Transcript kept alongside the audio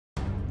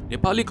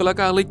नेपाली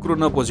कलाकारलाई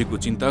कोरोना पछिको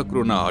चिन्ता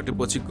कोरोना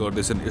हटेपछि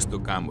गर्दैछन् यस्तो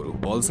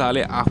कामहरू।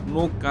 शाहले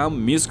आफ्नो काम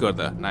मिस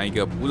गर्दा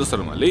नायिका पूजा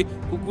शर्माले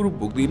कुकुर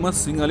भुक्दैमा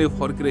सिंहले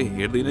फर्केर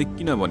हेर्दैन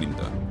किन भनिन्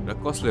त र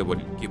कसले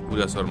भनिन्? के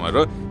पूजा शर्मा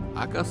र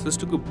आकाश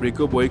श्रेष्ठको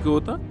ब्रेकअप भएको हो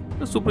त?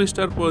 र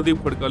सुपरस्टार प्रदीप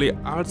खड्काले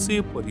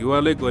 800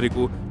 परिवारले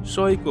गरेको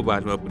सहयोगको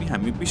बारेमा पनि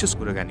हामी विशेष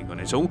कुराकानी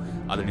गर्नेछौँ।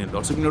 आदरणीय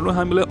दर्शकहरू,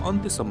 हामीलाई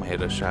अन्त्यसम्म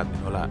हेरेर साथ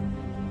दिनुहोला।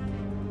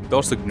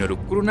 दर्शकहरू,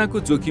 कोरोनाको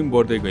जोखिम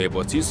बढ्दै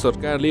गएपछि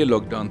सरकारले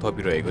लकडाउन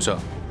थपिरहेको छ।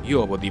 यो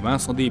अवधिमा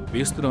सधैँ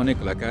व्यस्त रहने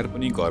कलाकार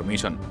पनि घरमै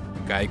छन्।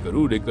 गायकहरू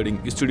रेकर्डिङ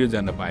स्टुडियो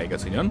जान पाएका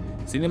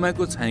छैनन्।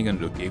 सिनेमाको छायाङ्कन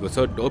रोकिएको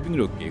छ, डबिङ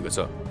रोकिएको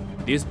छ,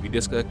 देश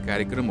विदेशका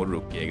कार्यक्रमहरू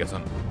रोकिएका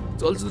छन्।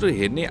 चलचित्र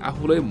हेर्ने,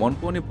 आफूलाई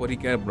मनपर्ने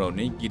परिकार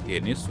बनाउने, गीत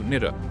हेर्ने, सुन्ने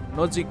र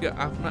नजिकका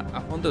आफ्ना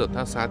आफन्त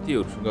तथा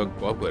साथीहरूसँग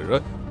गफ गरेर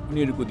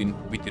उनीहरूको दिन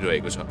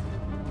बितिरहेको छ।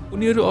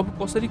 उनीहरू अब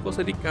कसरी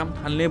काम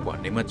थाल्ने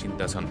भन्नेमा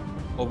चिन्ता छन्।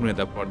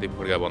 अभिनेता प्रदीप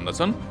खड्का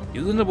भन्दछन्,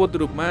 योजनाबद्ध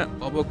रूपमा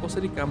अब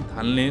कसरी काम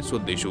थाल्ने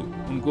सोध्दैछु।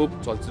 उनको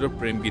चलचित्र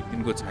प्रेम गीत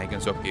 3 को छायाङ्कन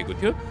सकिएको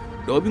थियो।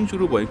 डबिङ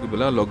सुरु भएको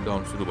बेला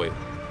लकडाउन सुरु भयो।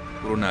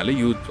 कोरोनाले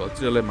यो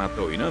चलचित्रलाई मात्र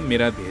होइन,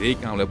 मेरा धेरै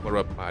कामलाई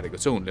प्रभाव पारेको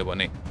छ उनले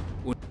भने।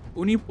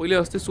 उनी पहिले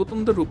जस्तै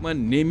स्वतन्त्र रूपमा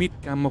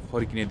नियमित काममा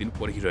फर्किने दिन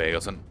पर्खिरहेका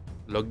छन्।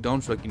 लकडाउन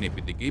सकिने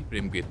बित्तिकै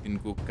प्रेम गीत 3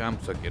 को काम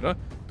सकेर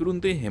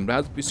तुरुन्तै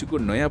हेमराज पिसीको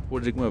नयाँ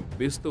प्रोजेक्टमा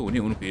व्यस्त हुने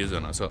उनको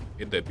योजना छ।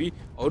 यद्यपि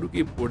अरू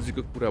केही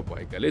प्रोजेक्टको कुरा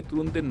भएकाले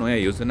तुरुन्तै नयाँ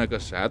योजनाका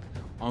साथ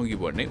अघि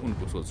बढ्ने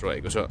उनको सोच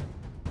रहेको छ।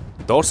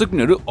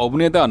 दर्शकहरू,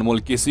 अभिनेता अनमोल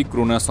केसी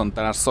कोरोना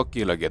सन्तान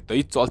सकिए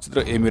लगत्तै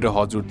चलचित्र एमे र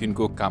हजुर 3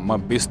 को काममा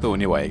व्यस्त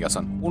हुने भएका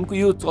छन्। उनको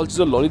यो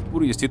चलचित्र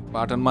ललितपुर स्थित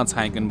पाटनमा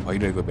छायाङ्कन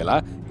भइरहेको बेला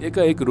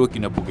एकाएक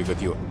रोकिन पुगेको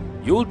थियो।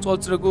 यो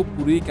चलचित्रको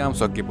पुरै काम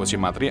सकिएपछि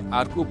मात्रै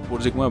अर्को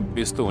प्रोजेक्टमा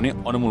व्यस्त हुने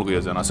अनमोलको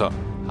योजना छ।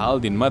 हाल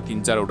दिनमा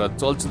 3-4 वटा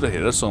चलचित्र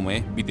हेरेर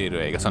समय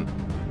बिताइरहेका छन्।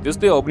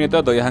 त्यस्तै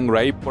अभिनेता दयाहाङ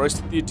राई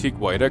परिस्थिति ठिक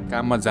भएर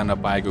काममा जान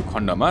पाएको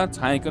खण्डमा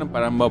छायाङ्कन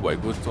प्रारम्भ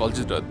भएको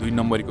चलचित्र 2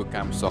 नम्बरीको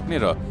काम सक्ने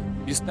र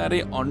बिस्तारै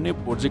अन्य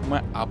प्रोजेक्टमा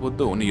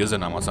आबद्ध हुने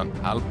योजनामा छन्।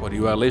 हाल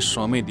परिवारलाई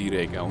समय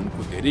दिइरहेका उनको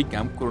धेरै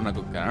काम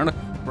कोरोनाको कारण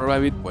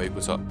प्रभावित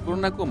भएको छ।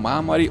 कोरोनाको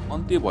महामारी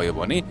अन्त्य भयो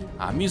भने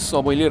हामी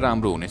सबैले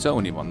राम्रो हुनेछ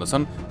उनी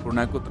भन्दछन्।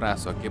 कोरोनाको त्रास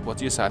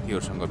सकिएपछि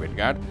साथीहरूसँग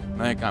भेटघाट,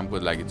 नयाँ कामको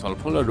लागि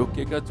छलफल र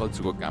रोकिएका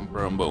चलचित्रको काम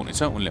प्रारम्भ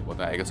हुनेछ उनले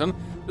बताएका छन्।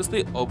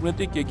 त्यस्तै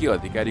अभिनेत्री केके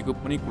अधिकारीको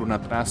पनि कोरोना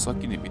त्रास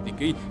सकिने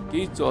बित्तिकै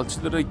केही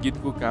चलचित्र र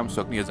गीतको काम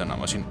सक्ने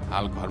योजनामा छिन्।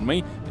 हाल घरमै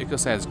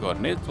एक्सर्साइज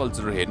गर्ने,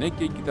 चलचित्र हेर्ने,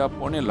 केही किताब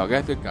पढ्ने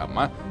लगायतका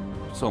काममा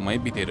समय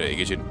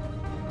बिताइरहेकी छिन्।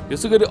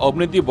 त्यसैगरी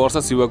अभिनेत्री वर्षा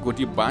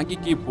शिवकोटी बाँकी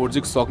केही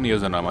प्रोजेक्ट सक्ने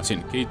योजनामा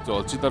छिन्। केही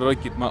चलचित्र र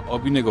गीतमा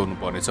अभिनय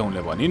गर्नुपर्नेछ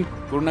उनले भनिन्।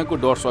 कोरोनाको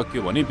डर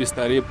सकियो भने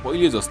बिस्तारै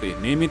पहिले जस्तै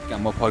नियमित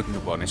काममा फर्किनु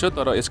पर्नेछ,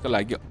 तर यसका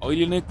लागि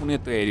अहिले नै कुनै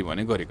तयारी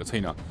भने गरेको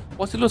छैन।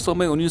 पछिल्लो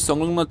समय उनी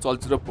संलग्न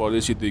चलचित्र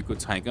परदेशी 2 को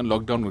छायाङ्कन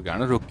लकडाउनको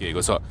कारण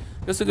रोकिएको छ।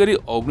 त्यसैगरी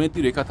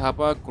अभिनेत्री रेखा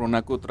थापा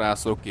कोरोनाको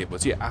त्रास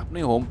रोकिएपछि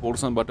आफ्नै होम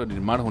प्रोडक्सनबाट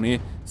निर्माण हुने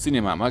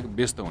सिनेमामा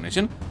व्यस्त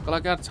हुनेछन्।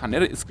 कलाकार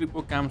छानेर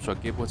स्क्रिप्टको काम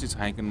सकिएपछि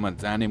छायाङ्कनमा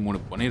जाने मुड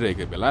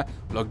बनिरहेको बेला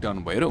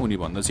लकडाउन भएर उनी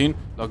भन्दछिन्,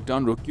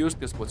 लकडाउन रोकियोस्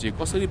त्यसपछि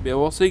कसरी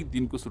व्यावसायिक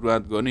दिनको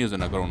सुरुवात गर्ने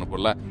योजना गराउनु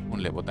पर्ला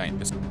उनले बताइन्।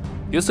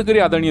 त्यसैगरी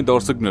आदरणीय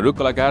दर्शकहरू,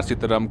 कलाकार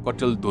सीताराम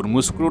कटेल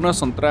धुर्मुस कोरोना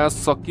सन्तास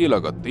सकिए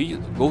लगत्तै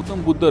गौतम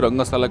बुद्ध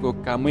रङ्गशालाको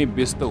काममै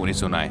व्यस्त हुने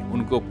सुनाए।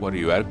 उनको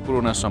परिवार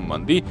कोरोना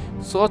सम्बन्धी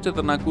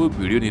सचेतनाको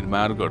भिडियो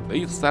निर्माण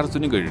गर्दै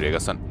सार्वजनिक गरिरहेका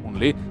छन्।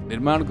 उनले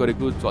निर्माण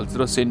गरेको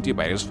चलचित्र सेन्टी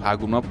भाइरस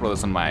फागुनमा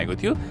प्रदर्शनमा आएको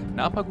थियो।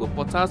 नाफाको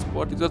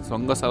 50%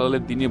 रङ्गशालाले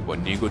दिने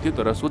भनिएको थियो,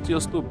 तर सोचे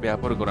जस्तो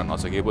व्यापार गर्न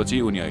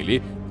नसकेपछि उनी अहिले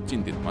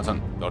चिन्तितमा छन्।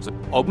 दर्शक,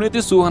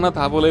 अभिनेत्री सुहाना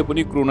थापालाई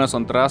पनि कोरोना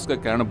सन्तासका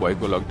कारण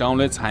भएको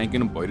लकडाउनले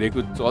छायाङ्कन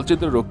भइरहेको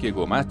चलचित्र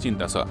रोकिएकोमा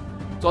चिन्ता छ।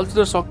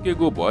 चलचित्र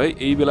सकिएको भए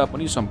यही बेला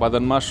पनि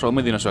सम्पादनमा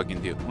समय दिन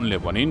सकिन्थ्यो उनले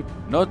भनिन्।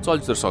 न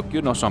चलचित्र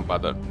सकियो, न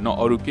सम्पादन, न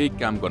अरू केही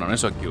काम गर्न नै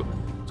सकियो।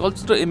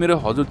 चलचित्र एमे र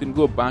हजुर 3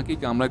 को बाँकी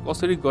कामलाई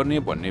कसरी गर्ने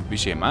भन्ने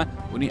विषयमा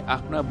उनी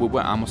आफ्ना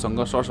बुबा आमासँग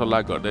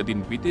सरसल्लाह गर्दै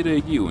दिन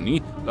बितिरहेकी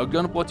उनी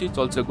लकडाउन पछि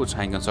चलचित्रको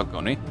छायाङ्कन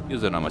सकाउने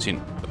योजनामा छिन्।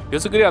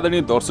 त्यसैगरी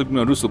आदरणीय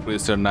दर्शकहरू,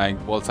 सुपरस्टार नायक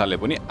शाहले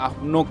पनि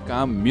आफ्नो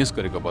काम मिस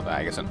गरेको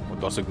बताएका छन्।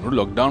 दर्शकहरू,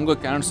 लकडाउनको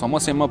कारण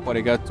समस्यामा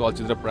परेका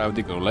चलचित्र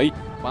प्राविधिकहरूलाई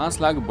 5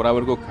 लाख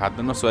बराबरको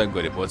खाद्यान्न सहयोग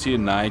गरेपछि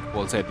नायक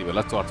शाह यति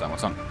बेला चर्चामा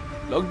छन्।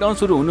 लकडाउन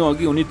सुरु हुनु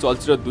अघि उनी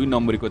चलचित्र 2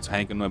 नम्बरीको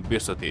छायाङ्कनमा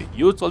व्यस्त थिए।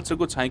 यो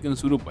चलचित्रको छायाङ्कन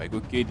सुरु भएको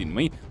केही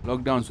दिनमै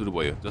लकडाउन सुरु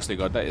भयो, जसले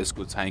गर्दा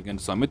यसको छायाङ्कन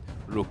समेत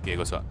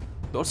रोकिएको छ।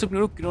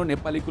 दर्शकहरू, किनौँ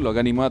नेपालीको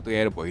लगानीमा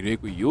तयार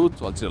भइरहेको यो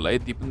चलचित्रलाई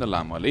दिपेन्द्र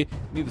लामाले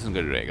निर्देशन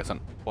गरिरहेका छन्।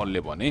 पलले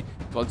भने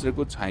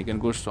चलचित्रको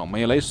छायाङ्कनको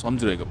समयलाई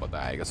सम्झिरहेको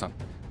बताएका छन्।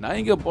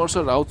 नायिका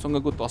वर्षा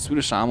राउतसँगको तस्बिर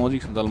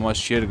सामाजिक सञ्जालमा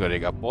सेयर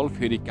गरेका पल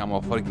फेरि काममा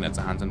फर्किन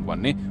चाहन्छन्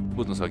भन्ने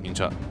बुझ्न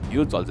सकिन्छ।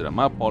 यो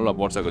चलचित्रमा पल र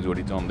वर्षाको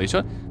जोडी जम्दैछ।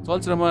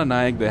 चलचित्रमा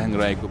नायक दयाहाङ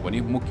राईको पनि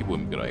मुख्य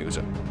भूमिका रहेको छ।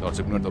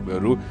 दर्शकहरू,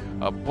 तपाईँहरू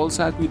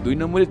शाहको 2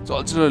 नम्बरी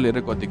चलचित्र लिएर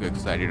कतिको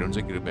एक्साइटेड हुन्छ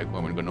कृपया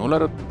कमेन्ट गर्नुहोला।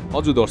 र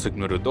हजुर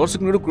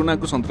दर्शकहरू,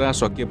 कोरोनाको सन्तास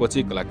सकिएपछि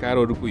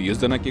कलाकारहरूको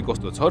योजना के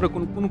कस्तो छ र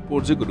कुन कुन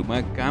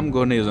प्रोजेक्टहरूमा काम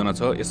गर्ने योजना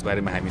छ,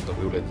 यसबारेमा हामी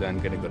तपाईँहरूलाई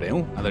जानकारी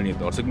गरायौँ। आदरणीय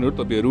दर्शकहरू,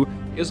 तपाईँहरू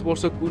यस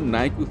वर्ष कुन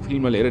नायकको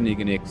फिल्ममा लिएर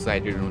निकै नै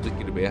एक्साइटेड हुनुहुन्छ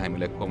कृपया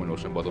हामीलाई कमेन्ट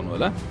बक्समा बताउनु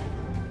होला।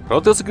 र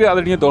त्यसैगरी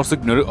आदरणीय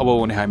दर्शकबिनहरु अब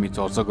भने हामी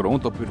चर्चा गरौँ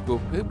तपाईहरुको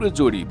फेभरेट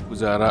जोडी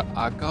पूजा र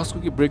आकाशको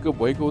के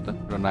ब्रेकअप भएको हो त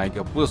र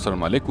नायिका पूजा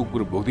शर्माले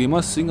कुकुर भोग्दैमा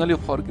सिंहले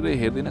फर्केर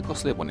हेर्दैन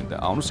कसले भनिन्छ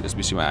आउनुस् यस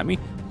विषयमा हामी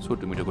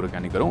छोटो मिठो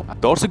कुराकानी गरौँ।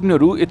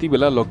 दर्शकबिनहरु यति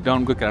बेला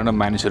लकडाउनको कारण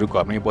मानिसहरु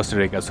घरमै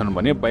बसिरहेका छन्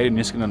भने बाहिर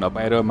निस्किन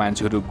नपाएर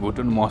मान्छेहरु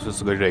घुटन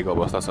महसुस गरिरहेको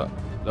अवस्था छ।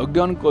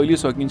 लकडाउन कहिले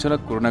सकिन्छ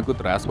र कोरोनाको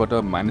त्रासबाट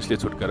मानिसले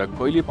छुटकारा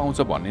कहिले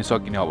पाउँछ भन्ने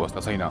सकिने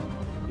अवस्था छैन।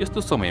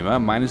 यस्तो समयमा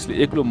मानिसले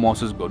एक्लो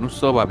महसुस गर्नु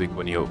स्वाभाविक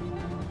पनि हो।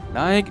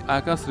 नायक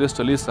आकाश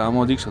श्रेष्ठले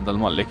सामाजिक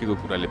सञ्जालमा लेखेको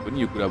कुराले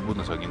पनि यो कुरा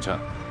बुझ्न सकिन्छ।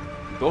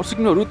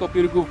 दर्शकबिनहरु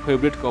तपाईहरुको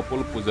फेभरेट कपल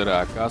पूजा र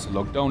आकाश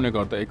लकडाउनले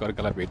गर्दा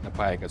एकअर्कालाई भेट्न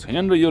पाएका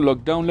छैनन् र यो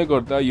लकडाउनले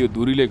गर्दा यो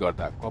दूरीले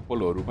गर्दा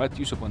कपलहरुमा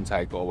चिसोपन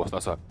छाएको अवस्था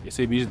छ।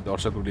 यसैबीच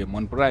दर्शकहरुले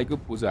मन पराएको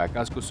पूजा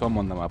आकाशको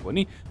सम्बन्धमा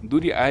पनि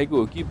दूरी आएको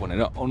हो कि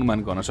भनेर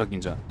अनुमान गर्न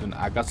सकिन्छ, जुन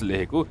आकाश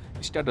लेखेको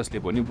स्ट्याटसले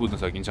पनि बुझ्न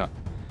सकिन्छ।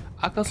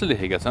 आकाशले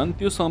लेखेका छन्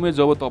त्यो समय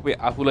जब तपाई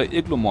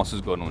आफूलाई एक्लो महसुस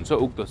गर्नुहुन्छ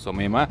उक्त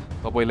समयमा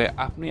तपाईलाई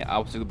आफ्नै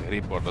आवश्यक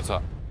धेरै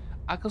पर्दछ।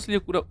 आकाशले यो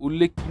कुरा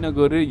उल्लेख किन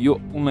गरे यो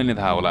उनलाई नै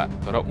थाहा होला,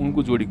 तर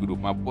उनको जोडीको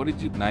रूपमा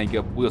परिचित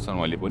नायिका पूजा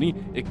शर्माले पनि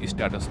एक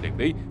स्ट्याटस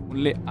लेख्दै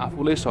उनले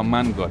आफूलाई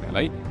सम्मान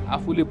गर्नेलाई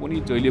आफूले पनि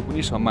जहिले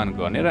पनि सम्मान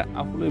गर्ने र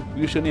आफूलाई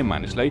बिर्सने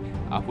मानिसलाई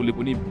आफूले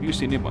पनि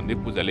बिर्सिने भन्दै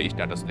पूजाले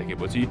स्ट्याटस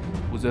लेखेपछि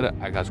पूजा र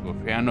आकाशको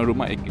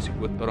फ्यानहरुमा एक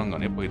किसिमको तरङ्ग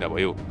नै पैदा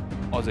भयो।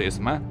 अझ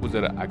यसमा पूजा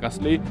र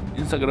आकाशले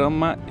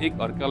इन्स्टाग्राममा एक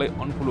अर्कालाई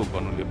अनफलो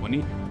गर्नुले पनि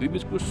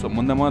दुईबीचको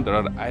सम्बन्धमा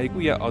दरार आएको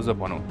या अझ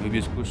भनौँ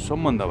दुईबीचको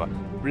सम्बन्धमा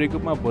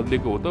ब्रेकअपमा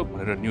बदलेको हो त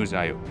भनेर न्युज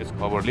आयो। यस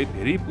खबरले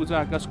धेरै पूजा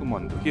आकाशको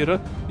मन दुखिएर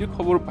यो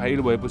खबर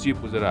भाइरल भएपछि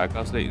पूजा र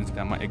आकाशले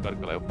इन्स्टामा एक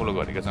अर्कालाई फलो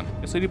गरेका छन्।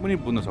 यसरी पनि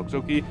बुझ्न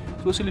सक्छौँ कि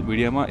सोसियल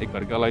मिडियामा एक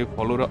अर्कालाई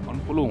फलो र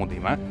अनफलो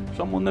हुँदैमा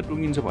सम्बन्ध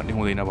टुङ्गिन्छ भन्ने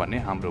हुँदैन भन्ने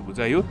हाम्रो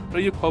बुझाइ हो। र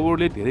यो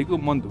खबरले धेरैको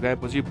मन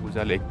दुखाएपछि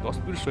पूजाले एक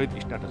तस्बिर सहित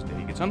स्ट्याटस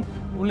लेखेकी छन्।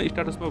 उनले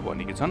स्ट्याटसमा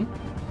भनेकी छन्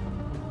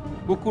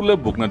कुकुरलाई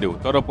भोग्न देऊ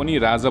तर पनि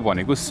राजा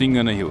भनेको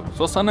सिंह नै हो।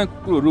 ससाना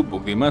कुकुरहरू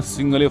भोग्दैमा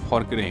सिंहले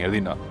फर्केर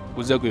हेर्दैन।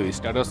 पूजाको यो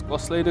स्ट्याटस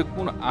कसलाई र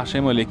कुन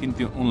आशयमा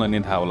लेखिन्थ्यो उनलाई नै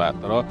थाहा होला,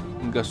 तर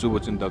उनका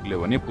शुभचिन्तकले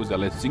भने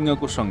पूजालाई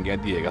सिंहको संज्ञा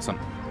दिएका छन्।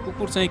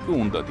 कुकुर चाहिँ को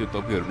हुन्छ त्यो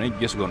तपाईहरु नै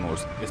गेस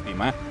गर्नुहोस्।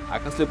 यस्तैमा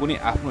आकाशले पनि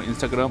आफ्नो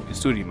इन्स्टाग्राम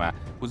स्टोरीमा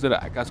पूजा र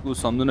आकाशको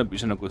सम्झना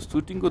बिसनको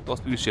सुटिङको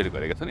तस्बिर शेयर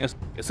गरेका छन्।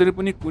 यसरी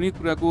पनि कुनै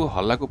कुराको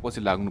हल्लाको पछि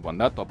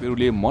लाग्नुभन्दा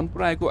तपाईहरुले मन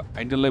पराएको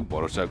आइडललाई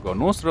भरोसा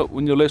गर्नुहोस् र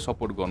उनीहरूलाई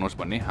सपोर्ट गर्नुहोस्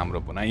भन्ने हाम्रो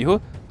भनाइ हो।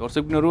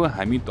 दर्शकबिनहरु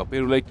हामी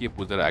तपाईहरुलाई के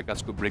पूजा र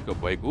आकाशको ब्रेकअप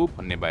भएको हो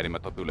भन्ने बारेमा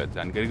तपाईहरुलाई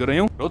जानकारी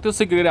गरायौं र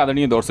त्यसै गरी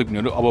आदरणीय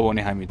दर्शकबिनहरु अब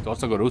भने हामी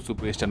चर्चा गरौँ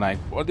सुपरस्टार नायक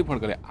प्रदीप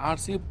खड्काले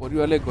आरसी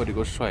परिवारले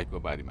गरेको सहयोगको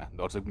बारेमा।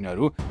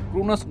 दर्शकबिनहरु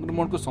कोरोना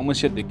संक्रमणको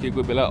समस्या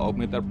देखिएको बेला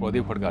अभिनेता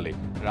प्रदीप खड्काले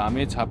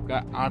रामेछापका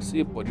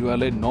आरसी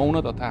परिवारलाई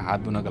नुहाउन तथा हात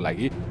धुनका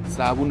लागि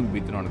साबुन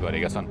वितरण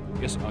गरेका छन्।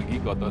 यसअघि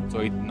गत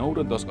चैत 9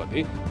 र 10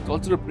 गते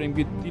चलचित्र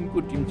प्रेमी 3 को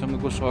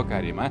टिमसँगको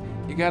सहकार्यमा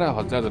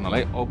 11,000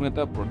 जनालाई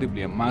अभिनेता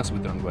प्रदीपले मास्क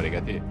वितरण गरेका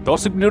थिए।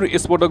 दर्शकबिनहरु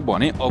यसपटक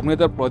भने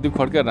अभिनेता प्रदीप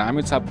खड्का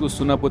रामेछापको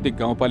सुनापति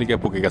गाउँपालिका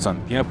पुगेका छन्।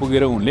 त्यहाँ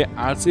पुगेर उनले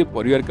आरसी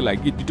परिवारका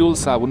लागि डिटोल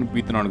साबुन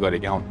वितरण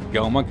गरेका हुन्।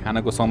 गाउँमा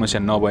खानाको समस्या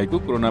नभएको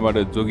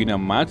कोरोनाबाट जोगिन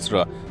मास्क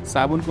र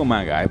साबुनको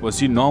माग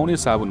आएपछि नहुने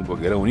साबुन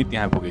बोकेर उनी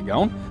त्यहाँ पुगेका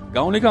हुन्।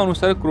 गाउँलेका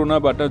अनुसार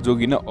कोरोनाबाट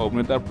जोगिन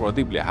अभिनेता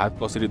प्रदीपले हात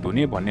कसरी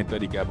धुने भन्ने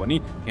तरिका पनि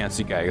त्यहाँ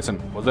सिकाएका छन्।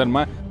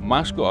 बजारमा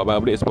मास्कको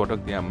अभावले यसपटक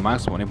त्यहाँ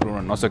मास्क भने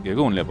पुर्याउन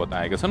नसकेको उनले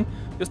बताएका छन्।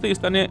 त्यस्तै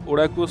स्थानीय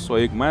वडाको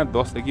सहयोगमा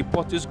 10 देखि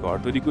 25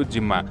 घरधुरीको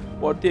जिम्मा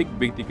प्रत्येक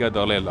व्यक्तिका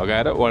दललाई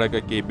लगाएर वडाका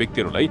केही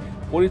व्यक्तिहरूलाई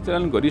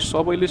परिचालन गरी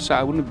सबैले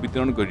साबुन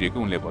वितरण गरिएको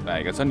उनले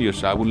बताएका छन्। यो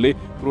साबुनले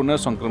कोरोना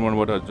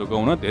संक्रमणबाट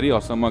जोगाउन धेरै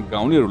हदसम्म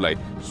गाउँलेहरूलाई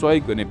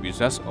सहयोग गर्ने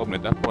विश्वास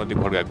अभिनेता प्रदीप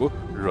खड्काको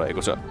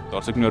रहेको छ।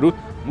 दर्शकबिनहरु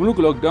मुलुक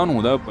लकडाउन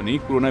हुँदा पनि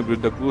कोरोना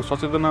विरुद्धको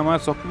सचेतनामा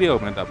सक्रिय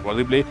अभिनेता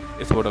प्रदीपले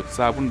यसपटक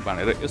साबुन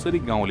बाँडेर यसरी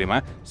गाउँलेमा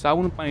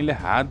साबुन पानीले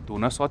हात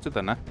धुन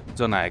सचेतना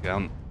जनाएका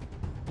हुन्।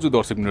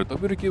 दर्शकबिनहरु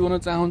तपाईहरु के भन्न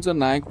चाहनुहुन्छ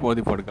नायक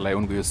प्रदीप खड्कालाई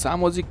उनको यो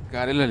सामाजिक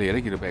कार्यलाई लिएर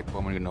कृपया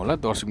कमेन्ट गर्नुहोला।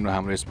 दर्शकबिनहरु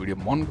हाम्रो यस भिडियो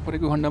मन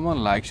परेको खण्डमा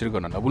लाइक शेयर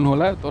गर्न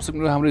नभुल्नुहोला।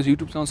 दर्शकबिनहरु हाम्रो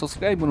YouTube च्यानल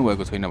सब्स्क्राइब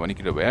गर्नुभएको छैन भने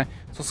कृपया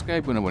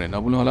सब्स्क्राइब गर्न भने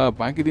नभुल्नुहोला।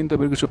 बाँकी दिन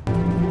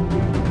तपाईहरुको